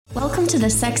Welcome to the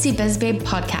Sexy Biz Babe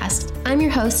podcast. I'm your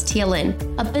host, Tia Lynn,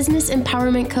 a business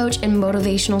empowerment coach and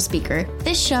motivational speaker.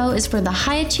 This show is for the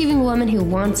high-achieving woman who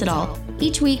wants it all.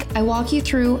 Each week, I walk you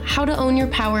through how to own your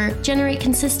power, generate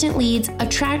consistent leads,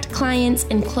 attract clients,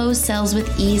 and close sales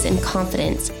with ease and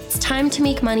confidence. It's time to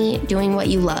make money doing what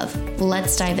you love.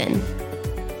 Let's dive in.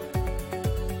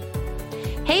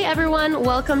 Hey everyone,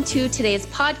 welcome to today's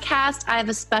podcast. I have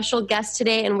a special guest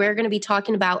today and we're going to be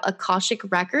talking about Akashic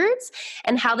Records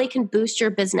and how they can boost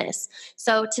your business.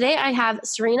 So today I have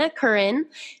Serena Curran.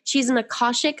 She's an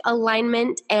Akashic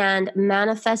alignment and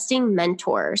manifesting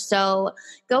mentor. So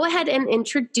go ahead and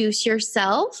introduce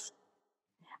yourself.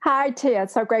 Hi Tia,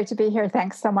 it's so great to be here.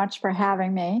 Thanks so much for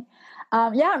having me.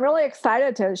 I'm really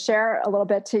excited to share a little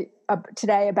bit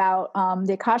today about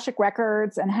the Akashic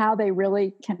Records and how they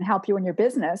really can help you in your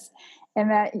business. And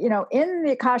that, in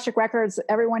the Akashic Records,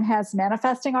 everyone has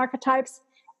manifesting archetypes.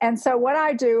 And so what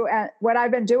I do, and what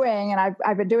I've been doing, and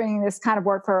I've been doing this kind of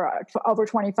work for over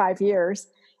 25 years,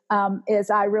 is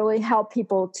I really help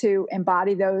people to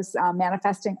embody those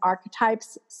manifesting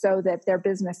archetypes so that their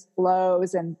business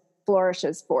flows and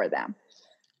flourishes for them.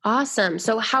 Awesome.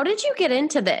 So how did you get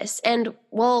into this? And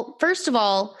well, first of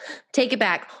all, take it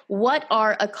back. What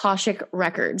are Akashic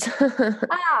Records?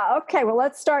 Okay. Well,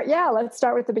 let's start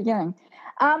with the beginning.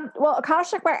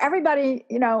 Akashic, everybody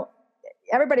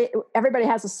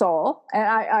has a soul. And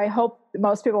I hope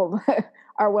most people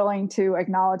are willing to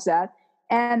acknowledge that.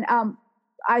 And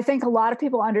I think a lot of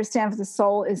people understand that the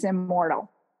soul is immortal,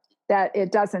 that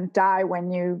it doesn't die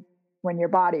when your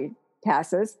body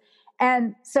passes.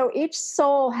 And so each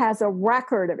soul has a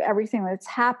record of everything that's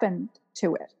happened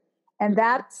to it. And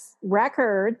that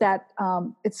record,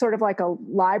 it's sort of like a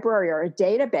library or a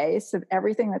database of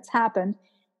everything that's happened,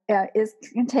 is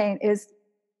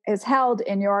held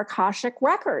in your Akashic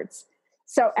Records.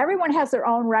 So everyone has their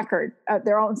own record,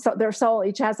 their soul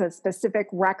each has a specific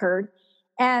record.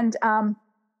 And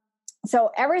so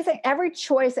every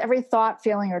choice, every thought,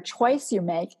 feeling, or choice you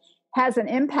make has an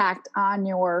impact on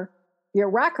your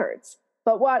records.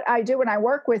 But what I do when I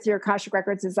work with your Akashic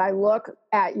Records is I look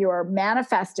at your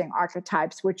manifesting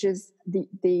archetypes, which is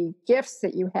the gifts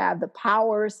that you have, the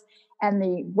powers, and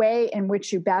the way in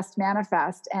which you best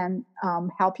manifest, and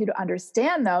help you to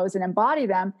understand those and embody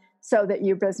them so that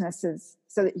you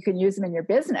can use them in your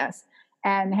business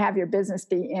and have your business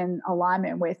be in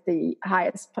alignment with the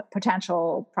highest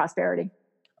potential prosperity.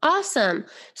 Awesome.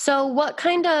 So what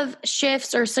kind of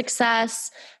shifts or success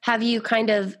have you kind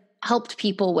of helped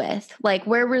people with? Like,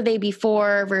 where were they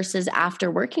before versus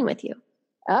after working with you?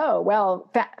 Oh,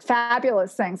 well,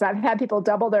 fabulous things. I've had people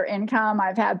double their income.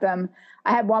 I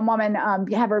had one woman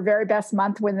have her very best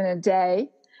month within a day.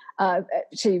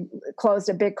 She closed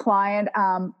a big client.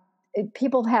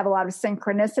 People have a lot of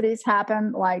synchronicities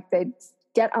happen, like they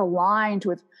get aligned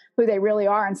with who they really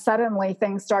are, and suddenly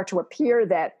things start to appear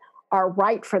that are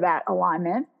right for that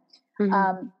alignment.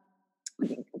 Mm-hmm.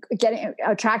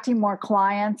 Attracting more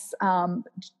clients,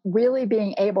 really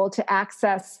being able to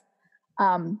access,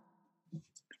 their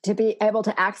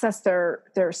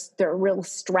real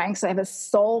strengths. I have a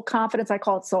soul confidence. I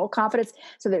call it soul confidence.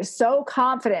 So they're so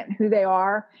confident in who they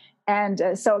are and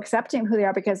so accepting of who they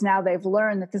are because now they've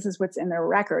learned that this is what's in their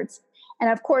records. And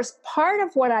of course, part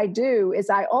of what I do is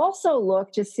I also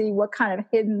look to see what kind of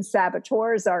hidden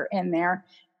saboteurs are in there,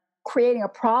 creating a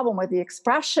problem with the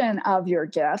expression of your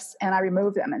gifts, and I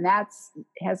remove them. And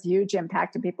has huge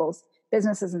impact in people's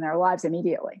businesses and their lives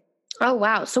immediately. Oh,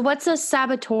 wow. So what's a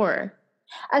saboteur?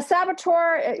 A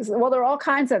saboteur there are all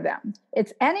kinds of them.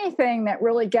 It's anything that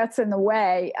really gets in the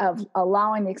way of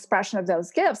allowing the expression of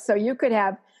those gifts. So you could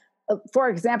have, for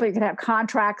example,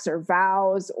 contracts or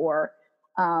vows or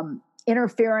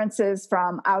interferences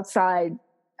from outside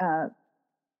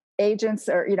agents,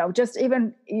 or just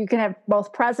even you can have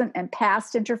both present and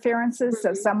past interferences.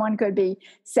 Mm-hmm. So someone could be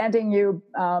sending you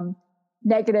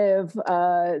negative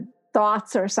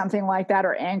thoughts or something like that,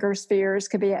 or anger spheres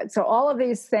could be. So all of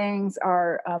these things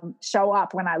are show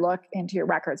up when I look into your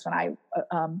records, when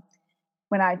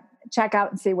I check out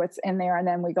and see what's in there, and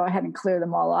then we go ahead and clear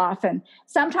them all off. And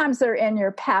sometimes they're in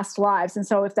your past lives, and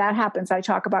so if that happens, I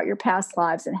talk about your past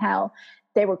lives and how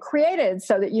they were created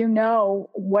so that you know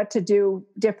what to do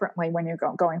differently when you're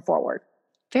going forward.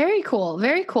 Very cool.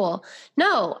 Very cool.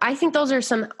 No, I think those are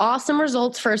some awesome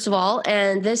results, first of all,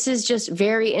 and this is just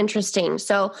very interesting.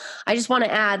 So I just want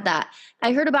to add that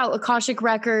I heard about Akashic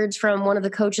Records from one of the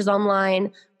coaches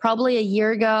online probably a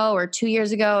year ago or 2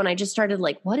 years ago, and I just started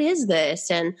like, what is this?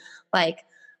 And like,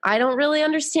 I don't really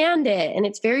understand it, and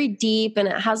it's very deep, and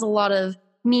it has a lot of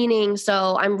meaning.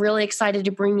 So I'm really excited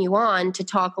to bring you on to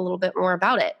talk a little bit more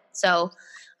about it. So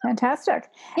Fantastic.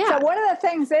 So Yeah. one of the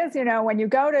things is, when you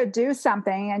go to do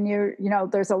something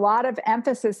and there's a lot of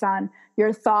emphasis on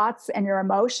your thoughts and your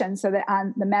emotions, so that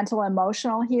on the mental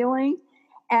emotional healing,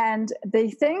 and the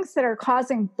things that are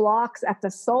causing blocks at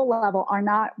the soul level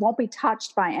won't be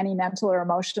touched by any mental or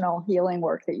emotional healing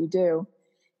work that you do.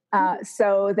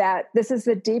 So that this is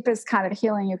the deepest kind of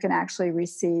healing you can actually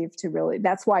receive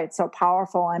that's why it's so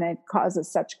powerful, and it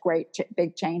causes such great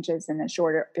big changes in a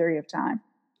shorter period of time.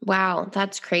 Wow,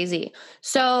 that's crazy.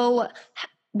 So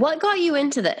what got you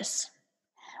into this?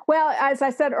 Well, as I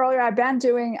said earlier,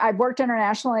 I've worked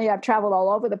internationally. I've traveled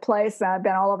all over the place. I've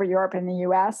been all over Europe and the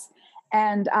US.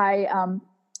 And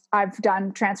I've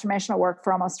done transformational work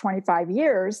for almost 25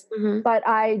 years. Mm-hmm. But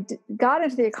I got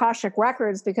into the Akashic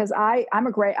Records because I'm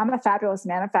a fabulous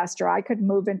manifester. I could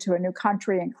move into a new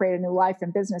country and create a new life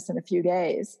and business in a few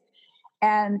days.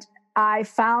 And I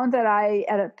found that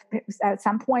at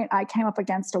some point I came up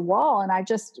against a wall, and I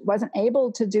just wasn't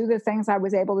able to do the things I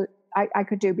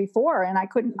could do before, and I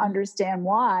couldn't understand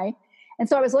why. And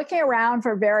so I was looking around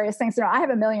for various things. I have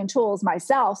a million tools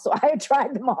myself, so I had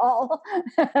tried them all.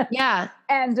 Yeah.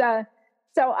 And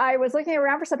so I was looking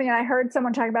around for something, and I heard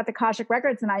someone talking about the Akashic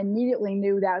Records, and I immediately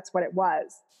knew that's what it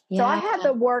was. Yeah. So I had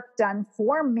the work done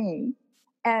for me.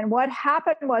 And what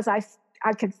happened was I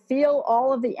could feel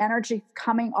all of the energy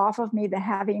coming off of me, the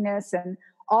heaviness and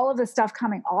all of the stuff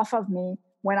coming off of me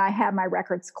when I had my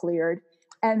records cleared.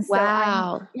 And so,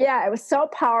 wow. it was so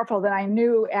powerful that I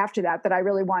knew after that I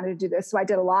really wanted to do this. So I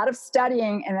did a lot of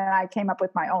studying, and then I came up with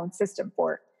my own system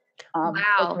for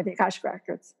working with the Akashic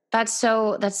Records. That's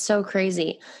so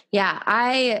crazy.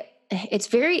 Yeah, it's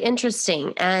very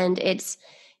interesting, and it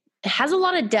has a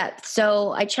lot of depth.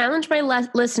 So I challenge my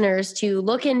listeners to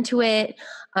look into it,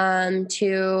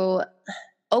 to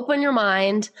open your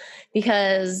mind,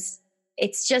 because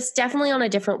it's just definitely on a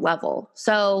different level.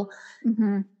 So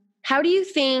how do you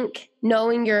think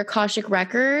knowing your Akashic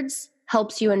Records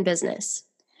helps you in business?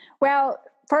 Well,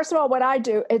 first of all, what I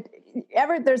do,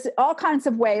 there's all kinds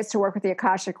of ways to work with the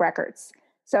Akashic Records.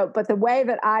 But the way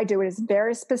that I do it is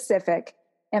very specific,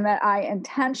 in that I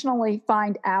intentionally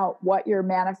find out what your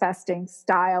manifesting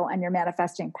style and your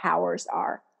manifesting powers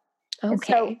are.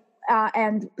 Okay.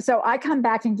 And so I come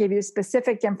back and give you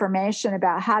specific information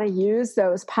about how to use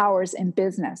those powers in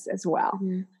business as well.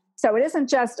 Mm-hmm. So it isn't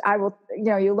just,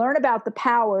 you learn about the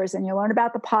powers, and you learn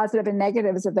about the positive and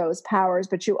negatives of those powers,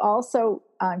 but you also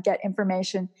get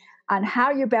information on how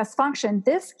you best function.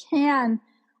 This can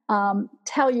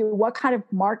tell you what kind of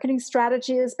marketing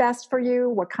strategy is best for you,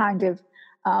 what kind of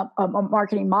a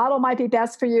marketing model might be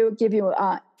best for you, give you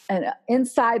an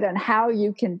insight on how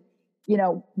you can,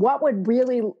 what would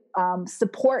really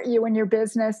support you in your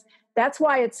business. That's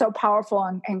why it's so powerful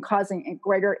and causing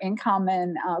greater income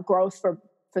and growth for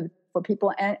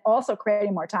people, and also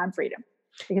creating more time freedom,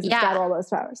 because it's got all those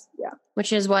powers. Yeah.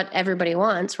 Which is what everybody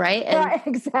wants, right? And right,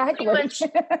 exactly.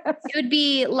 It would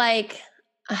be like,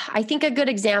 I think a good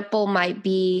example might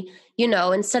be,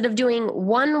 instead of doing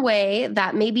one way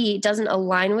that maybe doesn't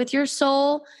align with your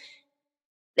soul,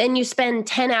 then you spend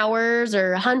 10 hours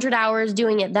or 100 hours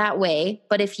doing it that way.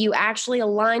 But if you actually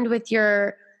aligned with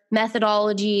your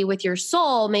methodology, with your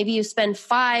soul, maybe you spend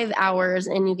 5 hours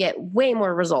and you get way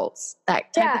more results. It's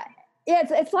like that.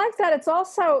 It's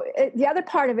also, the other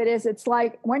part of it is, it's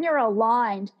like when you're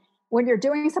aligned, when you're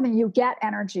doing something, you get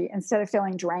energy instead of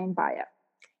feeling drained by it.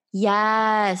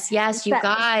 Yes, you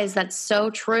guys, that's so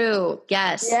true.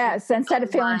 Yes, instead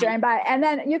of feeling drained by it. And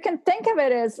then you can think of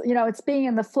it as, it's being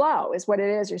in the flow is what it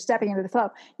is. You're stepping into the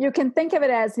flow. You can think of it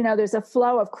as, there's a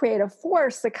flow of creative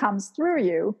force that comes through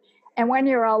you. And when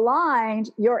you're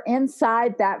aligned, you're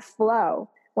inside that flow.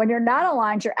 When you're not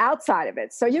aligned, you're outside of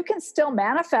it. So you can still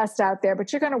manifest out there,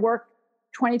 but you're going to work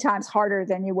 20 times harder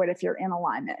than you would if you're in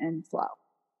alignment and flow.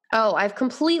 Oh, I've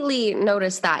completely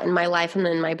noticed that in my life and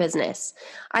in my business.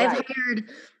 I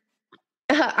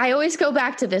always go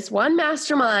back to this one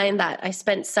mastermind that I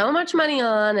spent so much money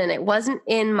on, and it wasn't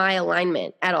in my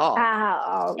alignment at all.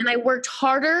 Oh. And I worked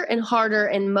harder and harder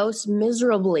and most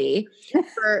miserably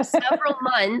for several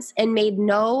months and made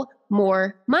no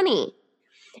more money.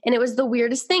 And it was the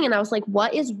weirdest thing. And I was like,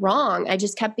 what is wrong? I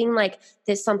just kept being like,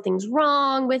 something's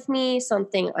wrong with me,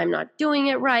 I'm not doing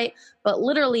it right. But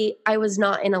literally, I was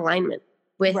not in alignment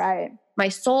with my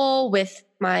soul, with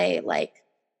my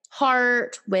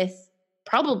heart, with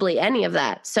probably any of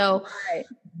that. So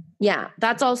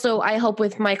that's also, I help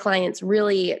with my clients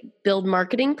really build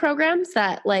marketing programs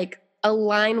that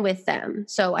align with them.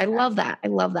 So I love that.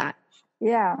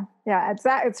 Yeah.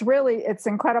 It's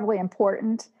incredibly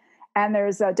important. And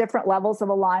there's different levels of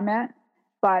alignment.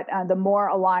 but the more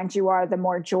aligned you are, the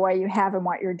more joy you have in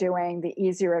what you're doing, the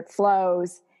easier it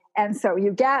flows. And so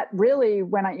you get really,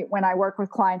 when I work with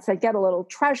clients, I get a little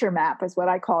treasure map is what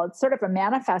I call it. It's sort of a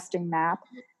manifesting map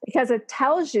because it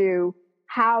tells you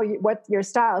what your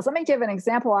style is. Let me give an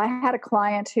example. I had a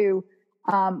client who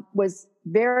was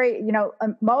very,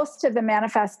 most of the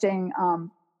manifesting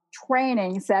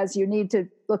training says you need to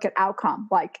look at outcome,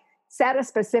 like set a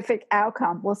specific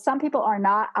outcome. Well, some people are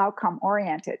not outcome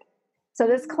oriented. So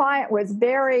this client was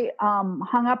very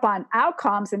hung up on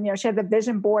outcomes, and she had the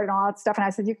vision board and all that stuff. And I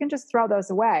said, you can just throw those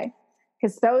away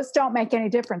because those don't make any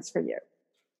difference for you.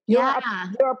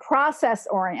 You're process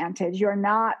oriented. You're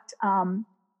not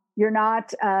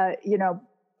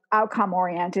outcome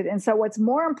oriented. And so what's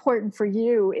more important for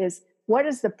you is what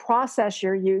is the process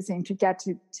you're using to get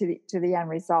to the end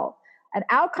result. An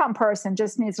outcome person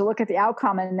just needs to look at the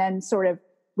outcome and then sort of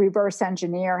reverse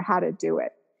engineer how to do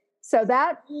it. So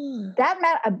that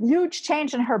meant a huge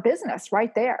change in her business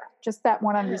right there. Just that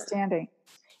one understanding.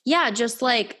 Yeah. Just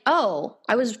like,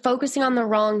 I was focusing on the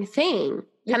wrong thing,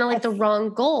 kind of like the wrong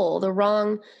goal,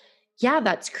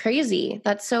 that's crazy.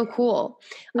 That's so cool.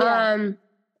 Yeah.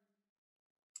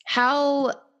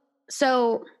 How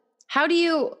do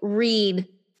you read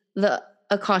the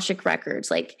Akashic records?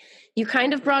 Like you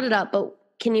kind of brought it up, but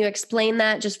can you explain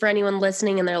that just for anyone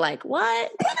listening and they're like,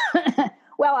 what?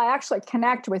 Well, I actually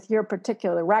connect with your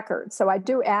particular record. So I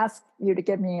do ask you to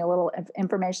give me a little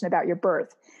information about your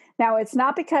birth. Now, it's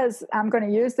not because I'm going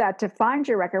to use that to find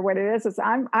your record. What it is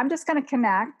I'm just going to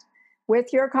connect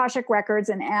with your Akashic records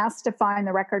and ask to find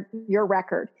your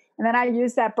record. And then I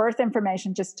use that birth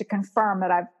information just to confirm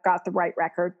that I've got the right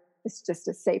record. It's just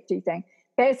a safety thing.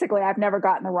 Basically, I've never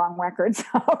gotten the wrong record. So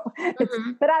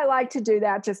but I like to do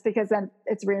that just because then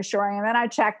it's reassuring. And then I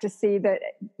check to see that,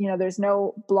 there's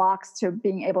no blocks to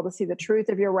being able to see the truth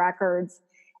of your records.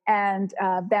 And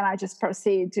then I just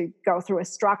proceed to go through a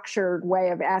structured way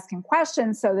of asking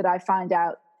questions so that I find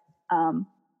out,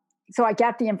 so I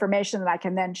get the information that I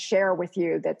can then share with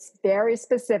you that's very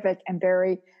specific and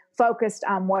very focused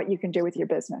on what you can do with your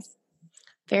business.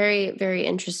 Very, very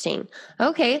interesting.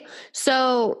 Okay.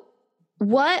 So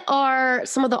what are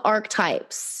some of the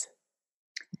archetypes?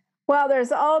 Well,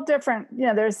 there's all different,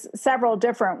 there's several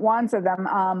different ones of them.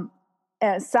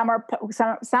 Some are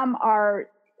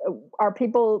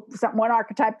people, one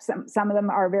archetype, some of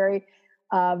them are very,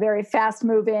 very fast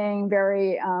moving,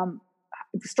 very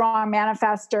strong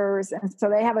manifestors. And so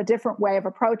they have a different way of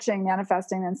approaching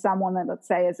manifesting than someone that, let's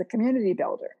say, is a community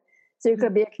builder. So you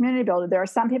could be a community builder. There are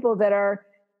some people that are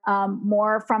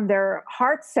more from their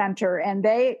heart center, and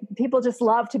people just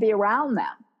love to be around them.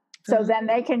 So then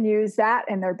they can use that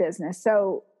in their business.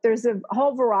 So there's a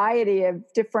whole variety of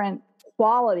different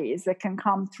qualities that can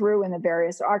come through in the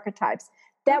various archetypes.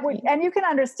 And you can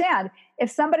understand if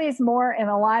somebody's more in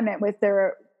alignment with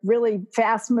their really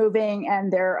fast moving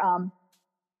and they're a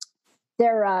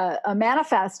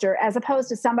manifester, as opposed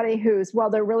to somebody who's,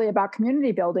 they're really about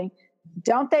community building.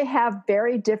 Don't they have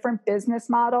very different business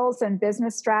models and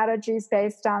business strategies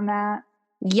based on that?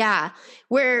 Yeah.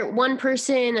 Where one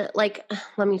person, let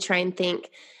me try and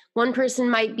think. One person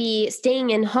might be staying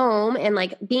in home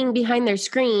and being behind their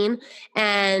screen,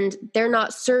 and they're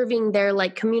not serving their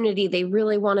community. They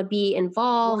really want to be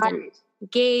involved and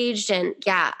engaged. And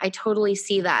yeah, I totally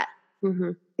see that.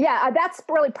 Mm-hmm. Yeah, that's a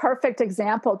really perfect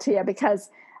example, Tia, because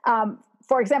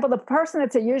for example, the person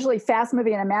that's usually fast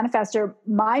moving and a manifestor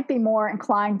might be more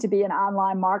inclined to be an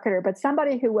online marketer, but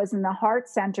somebody who was in the heart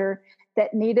center that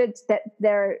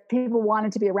their people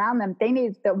wanted to be around them, they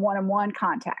need the one-on-one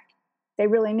contact. They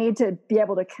really need to be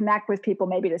able to connect with people,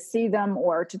 maybe to see them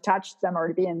or to touch them or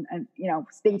to be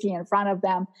speaking in front of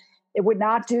them. It would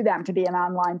not do them to be an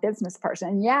online business person.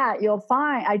 And yeah,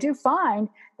 I do find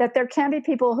that there can be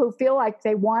people who feel like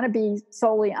they want to be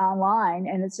solely online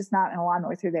and it's just not in alignment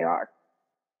with who they are.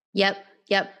 Yep.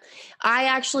 I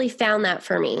actually found that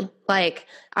for me. I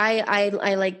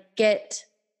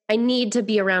need to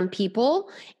be around people,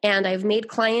 and I've made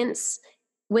clients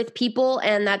with people,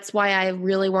 and that's why I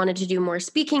really wanted to do more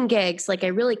speaking gigs. I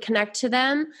really connect to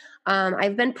them.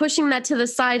 I've been pushing that to the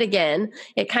side again.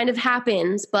 It kind of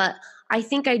happens, but I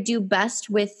think I do best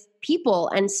with people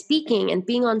and speaking and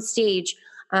being on stage.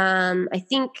 I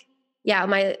think,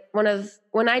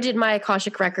 when I did my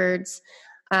Akashic records,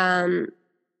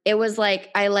 it was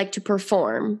I like to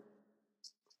perform.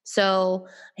 So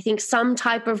I think some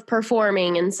type of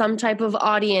performing and some type of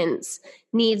audience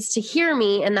needs to hear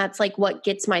me. And that's what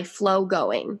gets my flow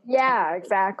going. Yeah,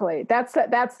 exactly. That's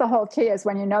the whole key is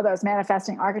when you know those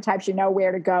manifesting archetypes, you know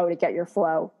where to go to get your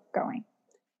flow going.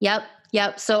 Yep.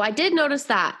 So I did notice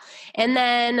that. And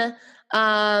then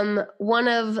One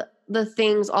of the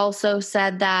things also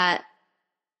said that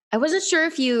I wasn't sure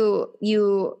if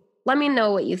you let me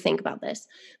know what you think about this,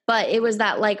 but it was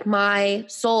that like my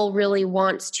soul really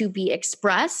wants to be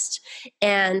expressed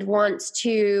and wants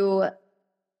to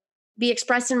be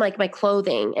expressed in like my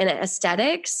clothing and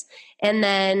aesthetics. And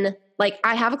then like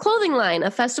I have a clothing line, a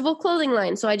festival clothing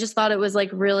line. So I just thought it was like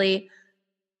really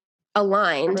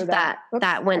aligned that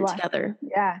went together.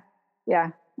 Yeah. Yeah.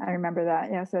 I remember that.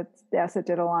 Yes, it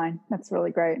did align. That's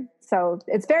really great. So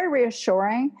it's very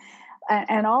reassuring.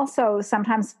 And also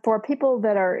sometimes for people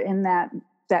that are in that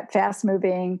fast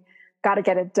moving, got to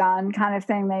get it done kind of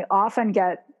thing, they often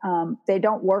get, they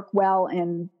don't work well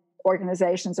in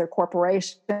organizations or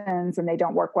corporations, and they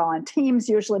don't work well on teams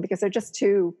usually because they're just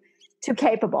too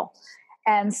capable.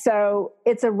 And so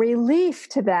it's a relief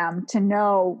to them to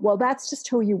know, well, that's just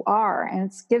who you are.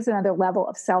 And it gives another level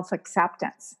of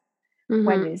self-acceptance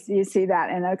when you see that,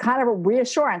 and a kind of a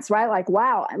reassurance, right? Like,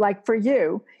 wow, like for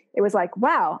you, it was like,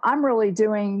 wow, I'm really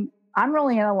in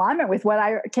alignment with what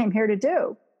I came here to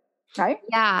do. Right.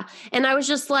 Yeah. And I was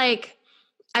just like,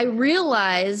 I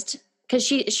realized, because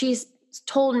she's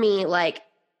told me like,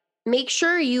 make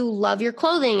sure you love your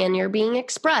clothing and you're being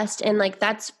expressed, and like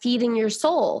that's feeding your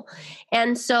soul.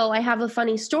 And so I have a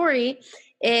funny story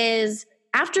is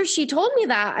after she told me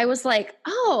that, I was like,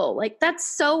 oh, like that's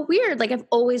so weird. Like I've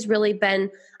always really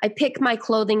I pick my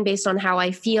clothing based on how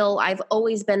I feel. I've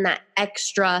always been that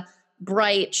extra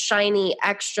bright, shiny,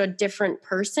 extra different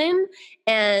person.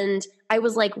 And I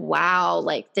was like, wow,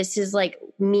 like this is like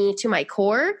me to my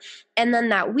core. And then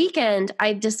that weekend,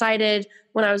 I decided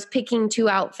when I was picking 2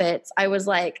 outfits, I was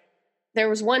like, there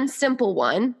was one simple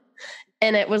one,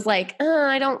 and it was like,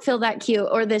 I don't feel that cute.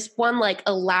 Or this one like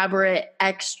elaborate,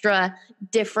 extra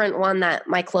different one that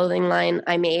my clothing line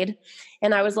I made.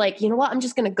 And I was like, you know what? I'm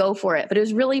just going to go for it. But it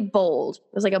was really bold.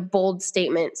 It was like a bold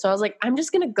statement. So I was like, I'm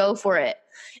just going to go for it.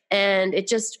 And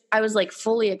I was like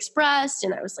fully expressed,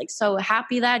 and I was like so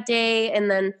happy that day. And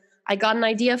then I got an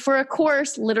idea for a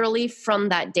course literally from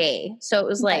that day. So it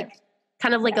was like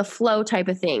kind of like a flow type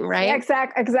of thing, right? Yeah,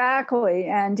 exactly.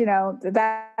 And,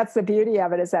 that's the beauty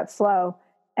of it, is that flow.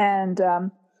 And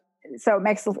so it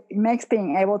makes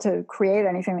being able to create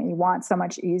anything that you want so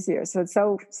much easier. So it's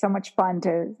so much fun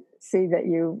to see that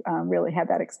you really had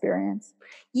that experience.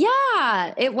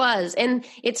 Yeah, it was. And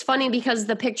it's funny because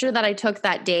the picture that I took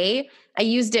that day, I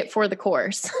used it for the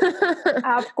course.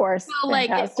 Of course. So like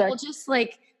it all just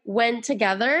like went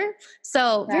together.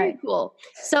 So very cool.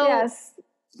 So yes.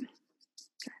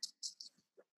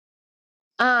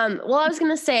 Well, I was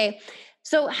going to say,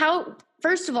 so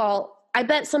first of all, I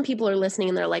bet some people are listening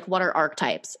and they're like, what are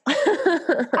archetypes?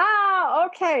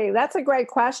 Okay. That's a great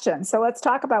question. So let's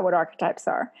talk about what archetypes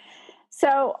are.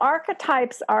 So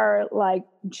archetypes are like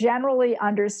generally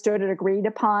understood and agreed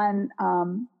upon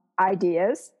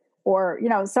ideas, or,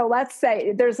 so let's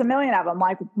say there's a million of them,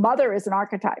 like mother is an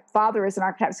archetype, father is an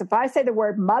archetype. So if I say the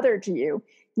word mother to you,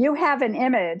 you have an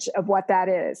image of what that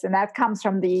is. And that comes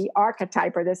from the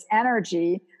archetype, or this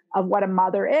energy of what a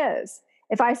mother is.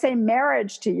 If I say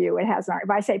marriage to you, it has if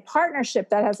I say partnership,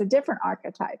 that has a different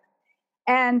archetype.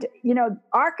 And,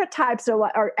 archetypes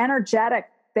are energetic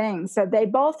things. So they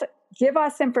both give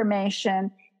us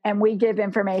information and we give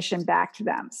information back to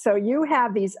them. So you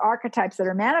have these archetypes that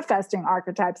are manifesting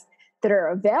archetypes that are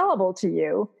available to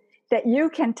you that you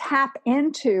can tap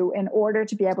into in order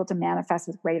to be able to manifest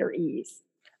with greater ease.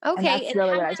 Okay. And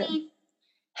really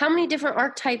how many different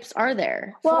archetypes are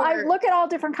there? Well, I look at all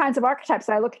different kinds of archetypes.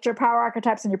 I look at your power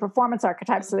archetypes and your performance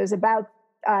archetypes. So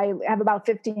I have about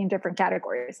 15 different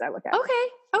categories I look at.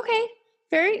 Okay.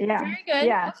 Very good.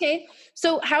 Yeah. Okay.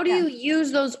 So how do you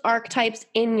use those archetypes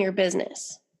in your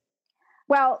business?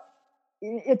 Well,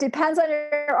 it depends on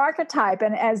your archetype.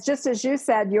 And as you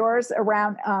said, yours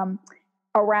around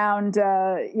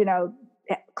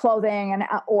clothing and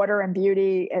order and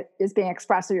beauty is being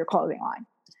expressed through your clothing line.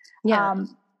 Yeah.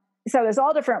 So there's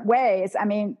all different ways. I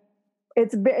mean,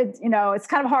 it's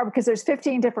kind of hard because there's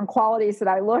 15 different qualities that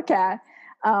I look at.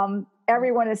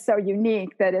 Everyone is so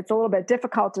unique that it's a little bit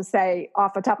difficult to say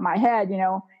off the top of my head,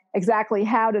 exactly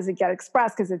how does it get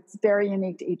expressed, because it's very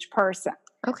unique to each person.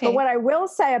 Okay. But what I will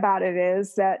say about it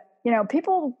is that,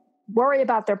 people worry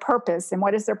about their purpose and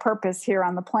what is their purpose here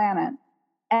on the planet.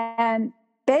 And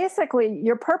basically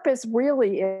your purpose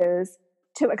really is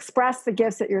to express the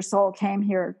gifts that your soul came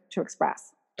here to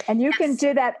express. And you can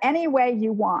do that any way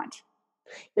you want.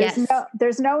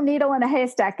 There's no needle in a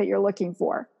haystack that you're looking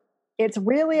for. It's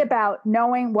really about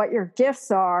knowing what your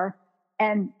gifts are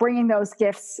and bringing those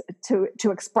gifts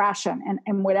to expression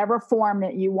in whatever form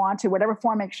that you want to, whatever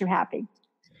form makes you happy.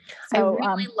 I So,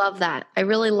 really love that. I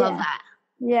really love yeah. that.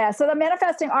 Yeah. So the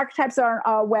manifesting archetypes are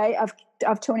a way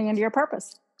of tuning into your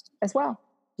purpose as well.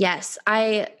 Yes.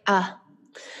 I'm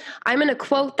going to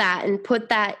quote that and put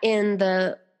that in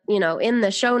the, in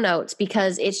the show notes,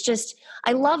 because it's just,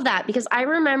 I love that, because I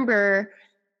remember,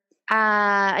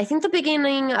 I think the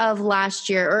beginning of last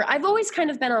year, or I've always kind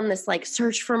of been on this like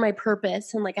search for my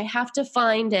purpose, and like, I have to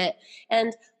find it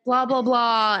and blah, blah,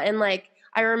 blah. And like,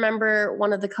 I remember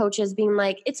one of the coaches being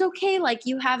like, it's okay. Like,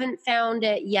 you haven't found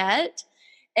it yet.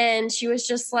 And she was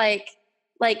just like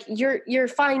you're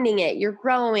finding it, you're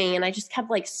growing. And I just kept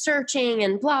like searching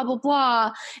and blah, blah,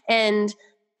 blah. And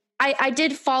I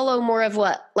did follow more of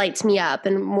what lights me up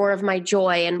and more of my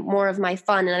joy and more of my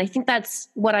fun. And I think that's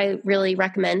what I really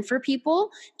recommend for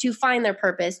people, to find their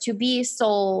purpose, to be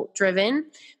soul driven.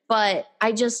 But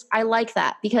I like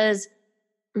that, because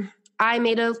I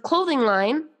made a clothing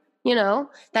line,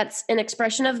 that's an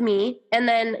expression of me. And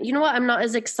then, you know what? I'm not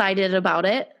as excited about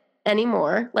it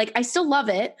anymore. Like, I still love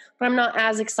it, but I'm not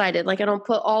as excited. Like, I don't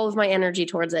put all of my energy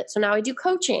towards it. So now I do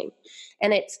coaching,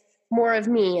 and it's more of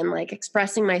me and like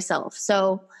expressing myself.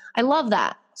 So I love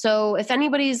that. So if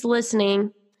anybody's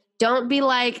listening, don't be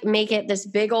like, make it this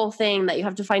big old thing that you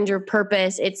have to find your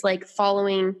purpose. It's like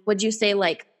following, would you say,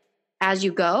 like, as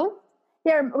you go?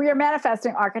 Your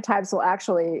manifesting archetypes will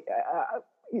actually,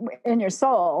 in your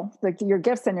soul, like your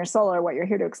gifts in your soul are what you're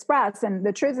here to express. And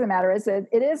the truth of the matter is that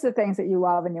it is the things that you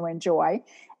love and you enjoy,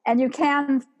 and you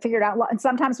can figure it out. And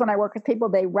sometimes when I work with people,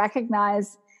 they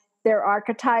recognize their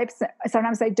archetypes.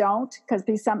 Sometimes they don't, because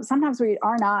sometimes we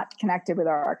are not connected with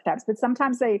our archetypes, but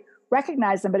sometimes they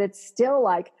recognize them. But it's still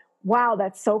like, wow,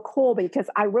 that's so cool, because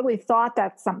I really thought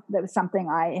that was something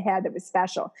I had that was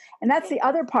special. And that's the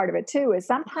other part of it too, is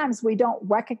sometimes we don't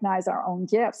recognize our own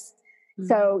gifts. Mm-hmm.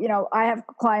 So, I have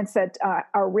clients that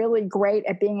are really great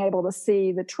at being able to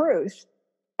see the truth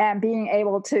and being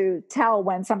able to tell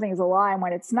when something is a lie and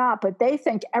when it's not, but they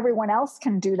think everyone else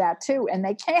can do that too, and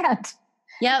they can't.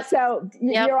 Yep. So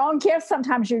your own gifts,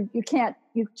 sometimes you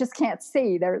just can't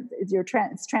see.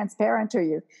 It's transparent to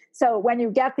you. So when you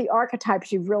get the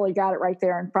archetypes, you've really got it right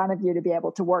there in front of you to be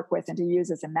able to work with and to use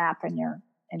as a map in your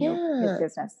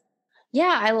business.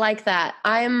 Yeah, I like that.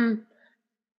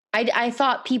 I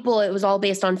thought it was all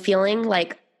based on feeling.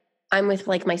 Like, I'm with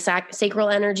like my sacral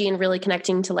energy and really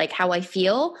connecting to like how I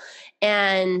feel.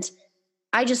 And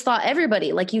I just thought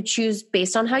everybody, like, you choose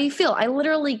based on how you feel. I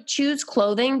literally choose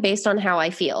clothing based on how I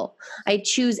feel. I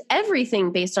choose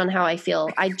everything based on how I feel.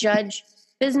 I judge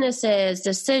businesses,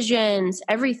 decisions,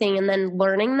 everything. And then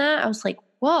learning that, I was like,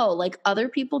 whoa, like, other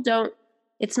people don't,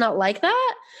 it's not like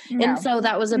that. No. And so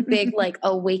that was a big like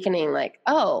awakening, like,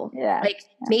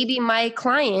 maybe my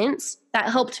clients, that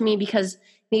helped me, because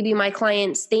maybe my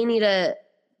clients, they need to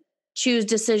choose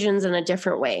decisions in a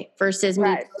different way versus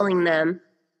me telling them,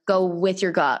 go with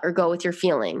your gut or go with your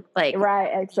feeling. Like,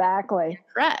 right. Exactly.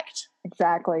 Correct.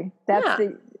 Exactly. That's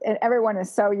everyone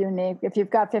is so unique. If you've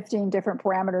got 15 different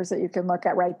parameters that you can look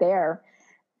at right there,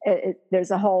 there's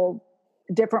a whole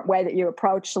different way that you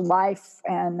approach life.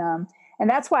 And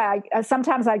that's why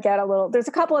sometimes I get there's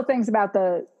a couple of things about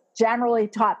the generally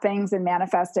taught things in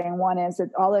manifesting. One is that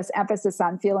all this emphasis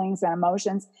on feelings and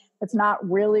emotions, it's not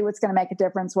really what's going to make a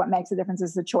difference. What makes a difference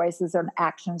is the choices and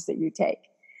actions that you take.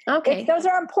 Okay. Those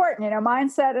are important.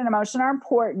 Mindset and emotion are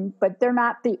important, but they're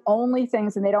not the only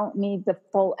things, and they don't need the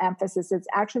full emphasis. It's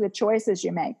actually the choices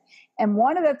you make. And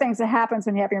one of the things that happens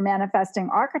when you have your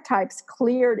manifesting archetypes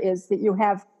cleared is that you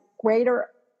have greater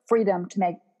freedom to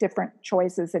make different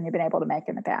choices than you've been able to make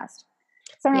in the past.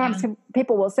 Sometimes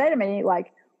people will say to me,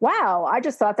 like, wow, I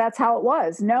just thought that's how it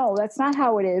was. No, that's not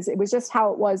how it is. It was just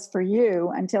how it was for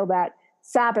you until that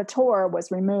saboteur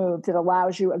was removed. That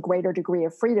allows you a greater degree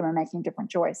of freedom in making different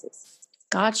choices.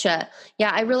 Gotcha. Yeah,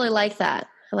 I really like that.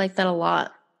 I like that a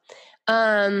lot.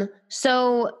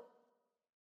 So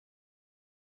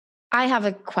I have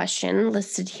a question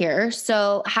listed here.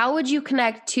 So how would you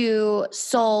connect to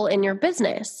soul in your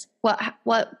business?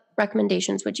 What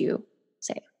recommendations would you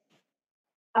say?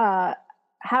 How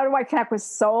do I connect with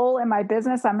soul in my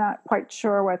business? I'm not quite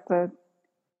sure what the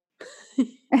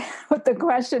what the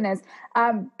question is.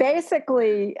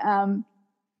 Basically,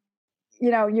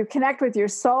 you connect with your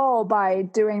soul by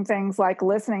doing things like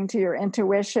listening to your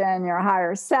intuition, your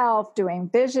higher self, doing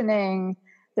visioning.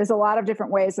 There's a lot of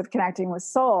different ways of connecting with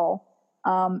soul,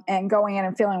 and going in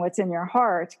and feeling what's in your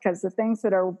heart, because the things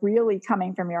that are really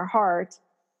coming from your heart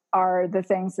are the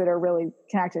things that are really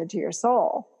connected to your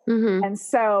soul. Mm-hmm. And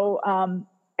so,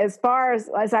 as far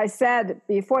as I said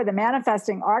before, the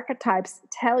manifesting archetypes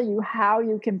tell you how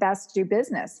you can best do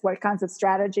business, what kinds of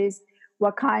strategies,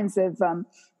 what kinds of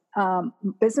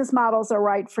business models are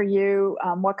right for you,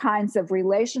 what kinds of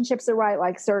relationships are right.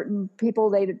 Like certain people,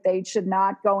 they should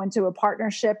not go into a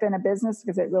partnership in a business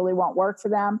because it really won't work for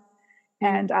them.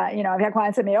 And I've had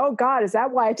clients say to me, "Oh God, is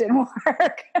that why it didn't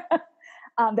work?"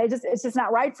 It's just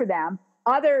not right for them.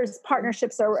 Others,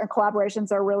 partnerships and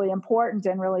collaborations are really important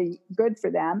and really good for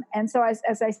them. And so,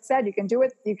 as I said, you can do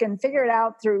it. You can figure it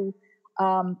out through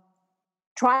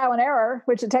trial and error,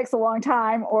 which it takes a long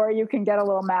time, or you can get a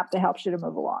little map that helps you to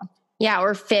move along. Yeah,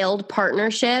 or failed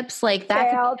partnerships, like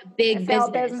that could be a big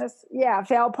business. Yeah,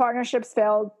 failed partnerships,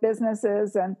 failed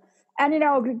businesses, and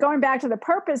going back to the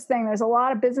purpose thing, there's a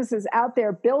lot of businesses out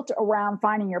there built around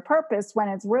finding your purpose when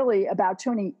it's really about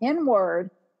tuning inward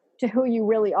to who you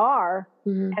really are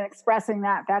and expressing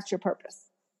that. That's your purpose.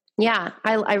 Yeah,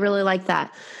 I really like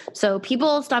that. So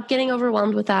people stop getting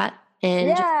overwhelmed with that.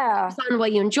 And just focus on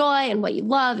what you enjoy and what you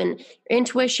love and your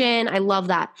intuition. I love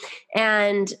that.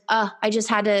 And I just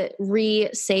had to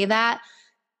re-say that.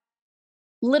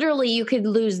 Literally, you could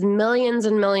lose millions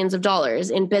and millions of dollars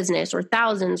in business or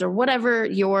thousands or whatever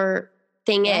your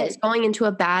thing is going into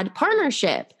a bad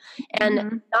partnership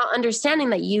and not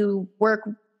understanding that you work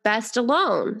best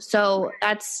alone. So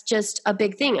that's just a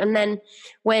big thing. And then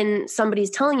when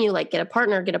somebody's telling you like get a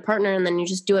partner, and then you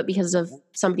just do it because of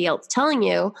somebody else telling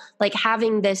you, like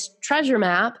having this treasure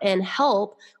map and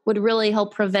help would really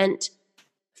help prevent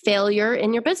failure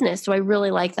in your business. So I really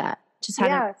like that. It's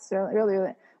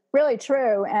really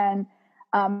true. And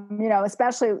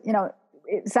especially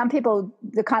some people,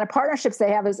 the kind of partnerships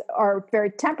they have are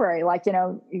very temporary. Like,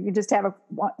 you just have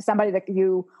somebody that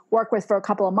you work with for a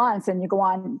couple of months and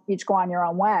each go on your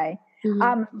own way.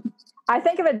 I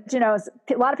think of it,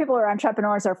 a lot of people who are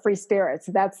entrepreneurs are free spirits.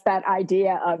 That's that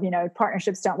idea of,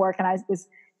 partnerships don't work. And I was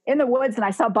in the woods and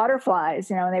I saw butterflies,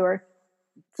 and they were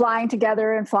flying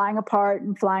together and flying apart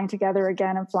and flying together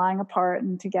again and flying apart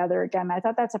and together again. I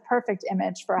thought that's a perfect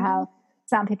image for how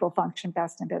some people function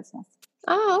best in business.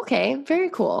 Oh, okay. Very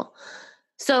cool.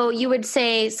 So you would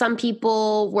say some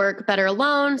people work better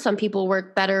alone, some people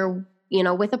work better,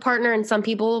 with a partner, and some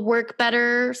people work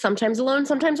better sometimes alone,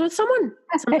 sometimes with someone.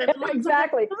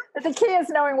 Exactly. But the key is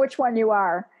knowing which one you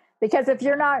are. Because if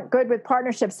you're not good with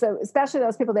partnerships, so especially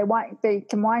those people, they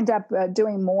can wind up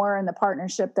doing more in the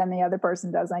partnership than the other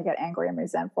person does, and they get angry and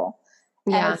resentful.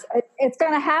 Yeah, and it's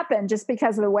going to happen just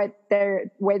because of the way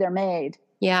they're made.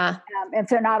 Yeah. If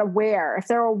they're not aware, if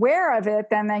they're aware of it,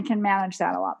 then they can manage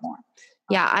that a lot more.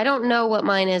 Yeah, I don't know what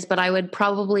mine is, but I would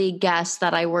probably guess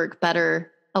that I work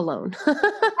better alone.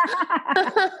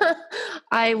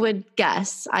 I would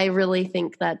guess. I really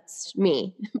think that's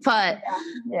me, but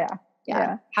yeah.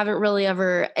 Haven't really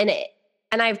ever, and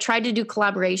I've tried to do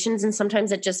collaborations, and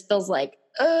sometimes it just feels like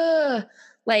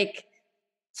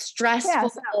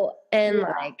stressful and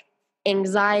like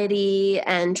anxiety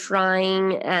and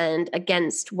trying and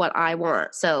against what I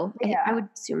want. So I would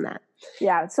assume that.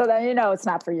 Yeah. So then, it's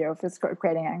not for you if it's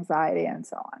creating anxiety and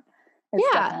so on. It's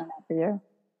definitely not for you.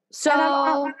 So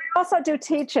I also do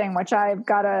teaching, which I've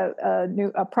got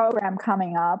a program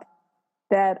coming up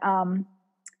that,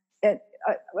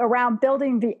 around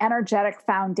building the energetic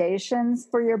foundations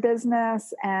for your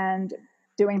business and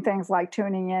doing things like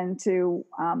tuning into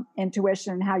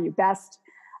intuition, how you best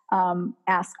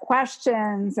ask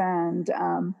questions and,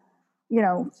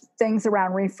 things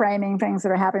around reframing things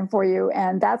that are happening for you.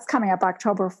 And that's coming up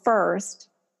October 1st.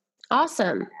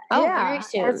 Awesome. Oh, very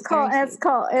soon.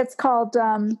 It's called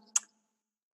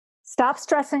Stop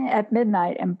Stressing at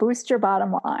Midnight and Boost Your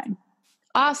Bottom Line.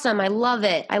 Awesome. I love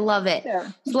it.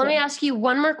 Sure. So let me ask you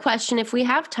one more question if we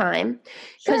have time,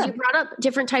 because you brought up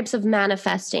different types of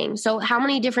manifesting. So how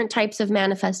many different types of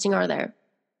manifesting are there?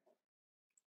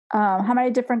 How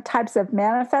many different types of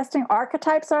manifesting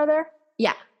archetypes are there?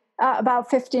 Yeah. About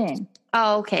 15.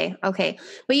 Oh, okay.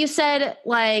 But you said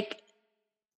like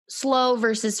slow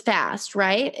versus fast,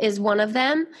 right? Is one of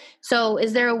them. So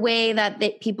is there a way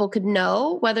that people could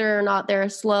know whether or not they're a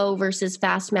slow versus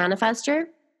fast manifester?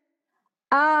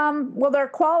 Well, there are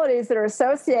qualities that are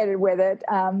associated with it.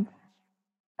 From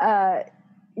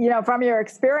your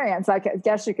experience, I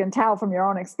guess you can tell from your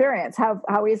own experience,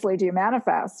 how easily do you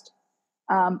manifest?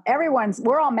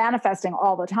 We're all manifesting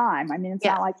all the time. I mean, it's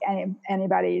not like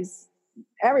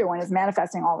everyone is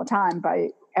manifesting all the time by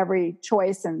every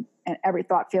choice and every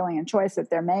thought, feeling, and choice that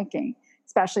they're making,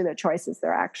 especially their choices,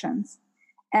 their actions.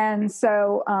 And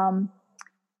so,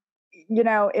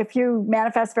 if you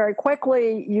manifest very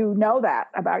quickly, you know that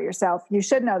about yourself. You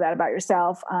should know that about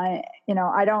yourself. I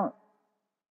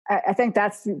think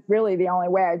that's really the only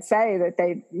way I'd say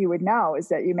that you would know is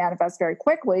that you manifest very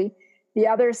quickly. The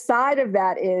other side of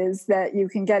that is that you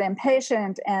can get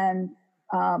impatient and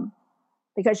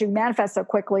because you manifest so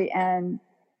quickly and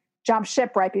jump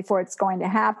ship right before it's going to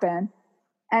happen.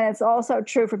 And it's also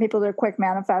true for people that are quick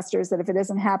manifestors that if it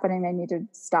isn't happening, they need to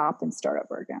stop and start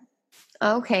over again.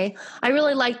 Okay. I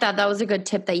really like that. That was a good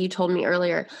tip that you told me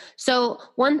earlier. So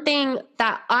one thing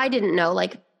that I didn't know,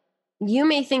 like you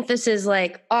may think this is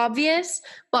like obvious,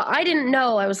 but I didn't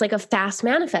know I was like a fast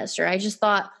manifester. I just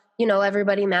thought,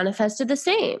 everybody manifested the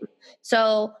same.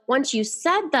 So once you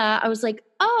said that, I was like,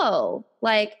 oh,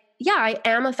 like, yeah, I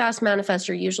am a fast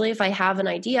manifester. Usually if I have an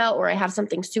idea or I have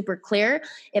something super clear,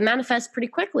 it manifests pretty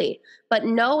quickly. But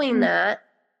knowing that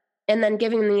and then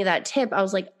giving me that tip, I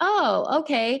was like, oh,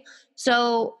 okay.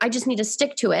 So I just need to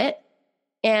stick to it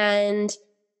and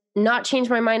not change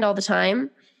my mind all the time.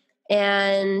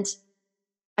 And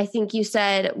I think you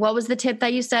said, what was the tip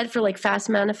that you said for like fast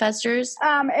manifestors?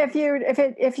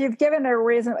 If you've given a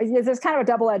reason, there's kind of a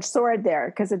double-edged sword there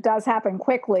because it does happen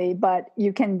quickly, but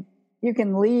you can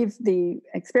leave the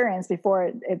experience before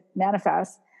it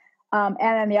manifests. And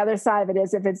then the other side of it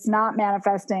is if it's not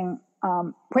manifesting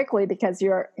quickly because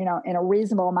you're, in a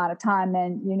reasonable amount of time,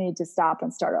 then you need to stop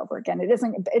and start over again.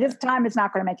 Time is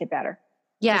not going to make it better.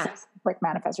 Yeah. Quick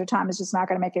manifestor. Time is just not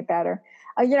going to make it better.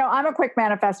 I'm a quick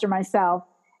manifestor myself.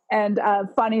 And a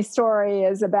funny story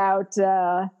is about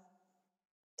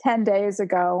 10 days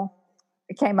ago,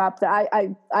 it came up that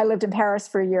I lived in Paris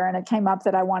for a year, and it came up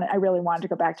that I really wanted to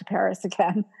go back to Paris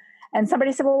again. And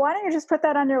somebody said, well, why don't you just put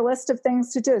that on your list of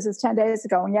things to do? This is 10 days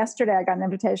ago. And yesterday I got an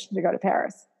invitation to go to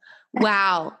Paris.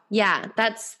 Wow. Yeah.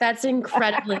 That's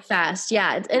incredibly fast.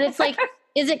 Yeah. And it's like,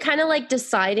 is it kind of like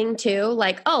deciding too,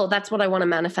 like, oh, that's what I want to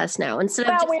manifest now instead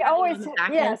of just we always,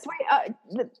 yes,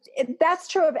 that's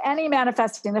true of any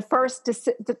manifesting. The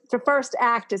first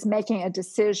act is making a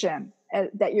decision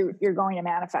that you're going to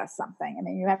manifest something. I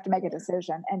mean, you have to make a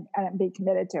decision and be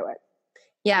committed to it.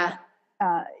 Yeah.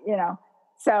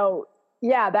 So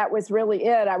yeah, that was really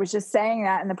it. I was just saying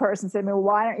that. And the person said, well,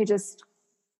 why don't you just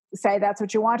say that's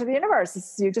what you want to the universe?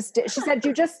 She said,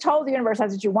 you just told the universe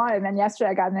that's what you wanted. And then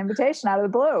yesterday I got an invitation out of the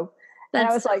blue. That's and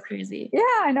I was so like, crazy. Yeah,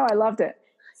 I know. I loved it.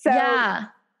 So yeah,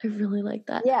 I really like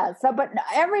that. Yeah. So, but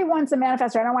everyone's a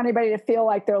manifestor. I don't want anybody to feel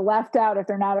like they're left out if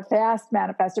they're not a fast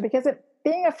manifestor, because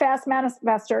being a fast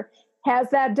manifestor has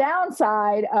that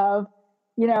downside of,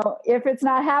 if it's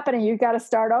not happening, you've got to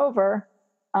start over.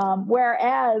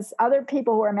 Whereas other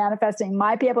people who are manifesting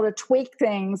might be able to tweak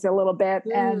things a little bit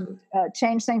and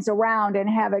change things around and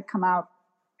have it come out,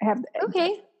 have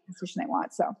the position they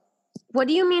want. So what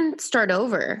do you mean start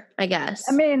over, I guess?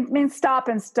 I mean stop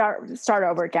and start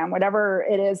over again, whatever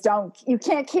it is. You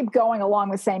can't keep going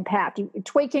along the same path.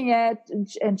 Tweaking it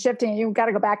and shifting, you've got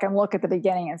to go back and look at the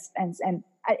beginning and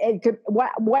it could,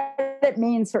 what it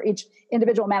means for each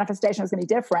individual manifestation is going to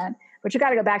be different, but you got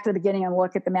to go back to the beginning and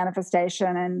look at the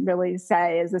manifestation and really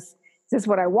say, is this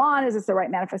what I want? Is this the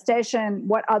right manifestation?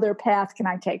 What other path can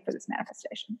I take for this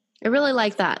manifestation? I really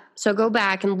like that. So go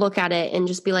back and look at it and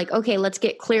just be like, okay, let's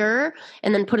get clearer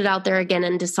and then put it out there again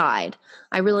and decide.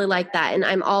 I really like that. And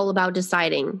I'm all about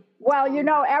deciding. Well,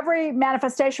 every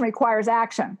manifestation requires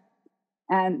action.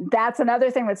 And that's another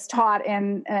thing that's taught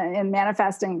in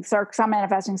manifesting, some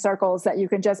manifesting circles, that you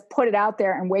can just put it out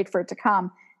there and wait for it to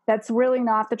come. That's really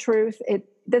not the truth.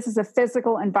 This is a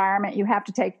physical environment. You have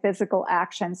to take physical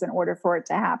actions in order for it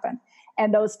to happen.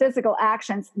 And those physical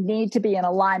actions need to be in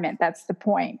alignment. That's the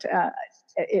point.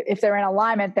 If they're in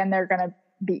alignment, then they're going to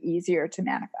be easier to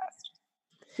manifest.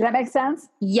 Does that make sense?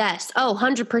 Yes. Oh,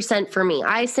 100% for me.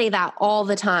 I say that all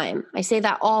the time.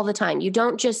 You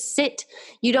don't just sit,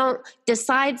 you don't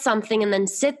decide something and then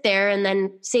sit there and then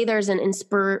say there's an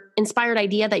inspired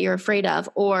idea that you're afraid of,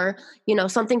 or,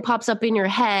 something pops up in your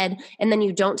head and then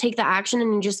you don't take the action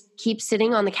and you just keep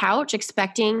sitting on the couch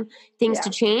expecting things to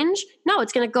change. No,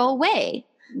 it's going to go away.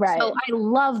 Right. So I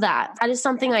love that. That is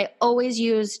something I always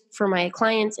use for my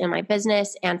clients and my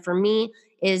business. And for me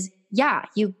is,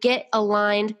 you get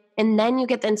aligned and then you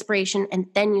get the inspiration and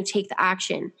then you take the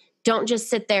action. Don't just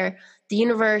sit there. The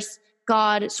universe,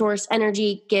 God, source,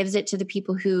 energy gives it to the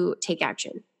people who take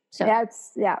action. So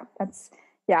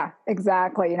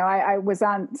exactly. I was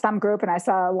on some group and I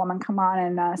saw a woman come on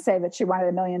and say that she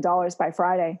wanted $1 million by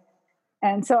Friday.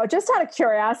 And so just out of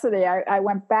curiosity, I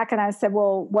went back and I said,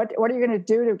 well, what are you going to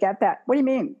do to get that? What do you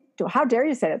mean? How dare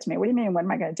you say that to me? What do you mean? What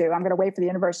am I going to do? I'm going to wait for the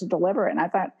universe to deliver it. And I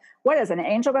thought, what is an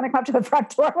angel going to come up to the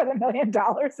front door with $1 million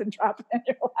and drop it in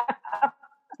your lap?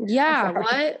 Yeah.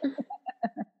 What?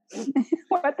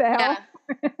 What the hell? Yeah.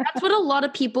 That's what a lot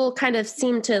of people kind of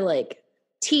seem to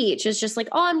teach. It's just like,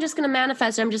 oh, I'm just going to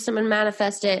manifest it. I'm just going to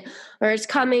manifest it, or it's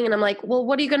coming. And I'm like, well,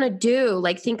 what are you going to do?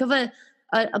 Think of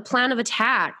a plan of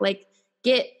attack,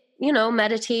 get,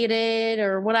 meditated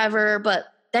or whatever, but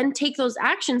then take those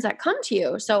actions that come to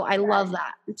you. So I love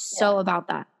that. It's so about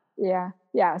that. Yeah.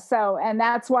 Yeah. So, and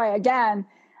that's why, again,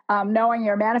 knowing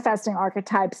your manifesting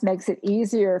archetypes makes it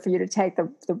easier for you to take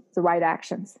the right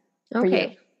actions for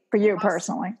you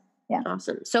personally. Yeah.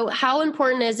 Awesome. So how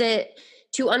important is it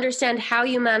to understand how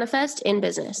you manifest in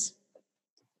business?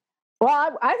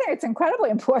 Well, I think it's incredibly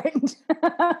important.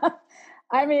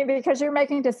 I mean, because you're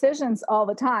making decisions all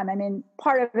the time. I mean,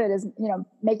 part of it is,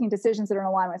 making decisions that are in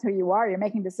alignment with who you are. You're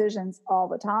making decisions all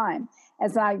the time.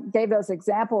 As I gave those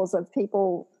examples of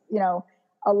people,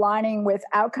 aligning with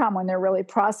outcome when they're really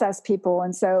process people.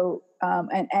 And so,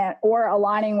 or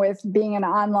aligning with being an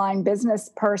online business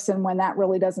person when that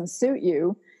really doesn't suit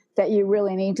you, that you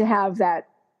really need to have that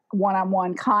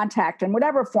one-on-one contact in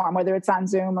whatever form, whether it's on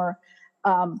Zoom or,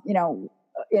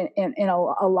 in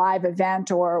a live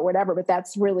event or whatever, but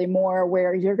that's really more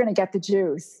where you're going to get the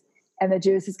juice, and the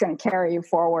juice is going to carry you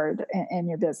forward in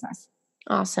your business.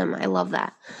 Awesome. I love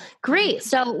that. Great.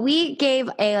 So we gave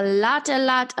a lot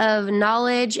of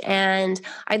knowledge, and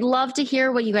I'd love to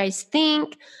hear what you guys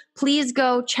think. Please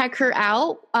go check her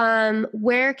out.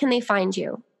 Where can they find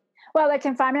you? Well, they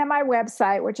can find me on my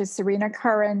website, which is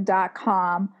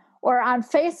serenacurran.com, or on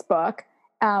Facebook.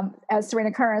 As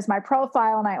Serena Curran is my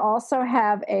profile. And I also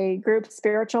have a group,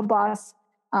 Spiritual Boss,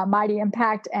 Mighty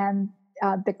Impact, and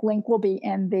the link will be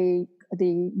in the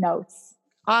notes.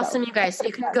 Awesome, you guys. So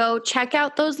you can go check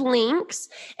out those links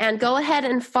and go ahead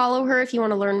and follow her if you want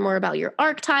to learn more about your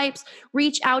archetypes.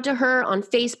 Reach out to her on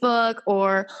Facebook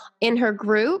or in her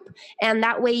group, and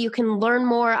that way you can learn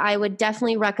more. I would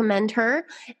definitely recommend her.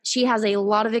 She has a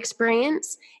lot of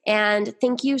experience, and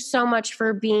thank you so much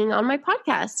for being on my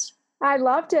podcast. I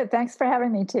loved it. Thanks for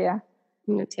having me, Tia.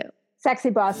 You too. Sexy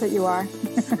boss that you are.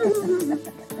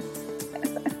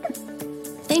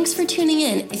 Thanks for tuning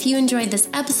in. If you enjoyed this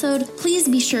episode, please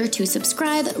be sure to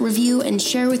subscribe, review, and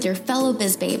share with your fellow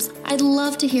biz babes. I'd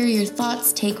love to hear your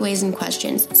thoughts, takeaways, and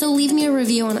questions, so leave me a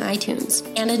review on iTunes.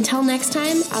 And until next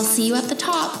time, I'll see you at the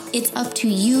top. It's up to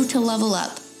you to level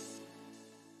up.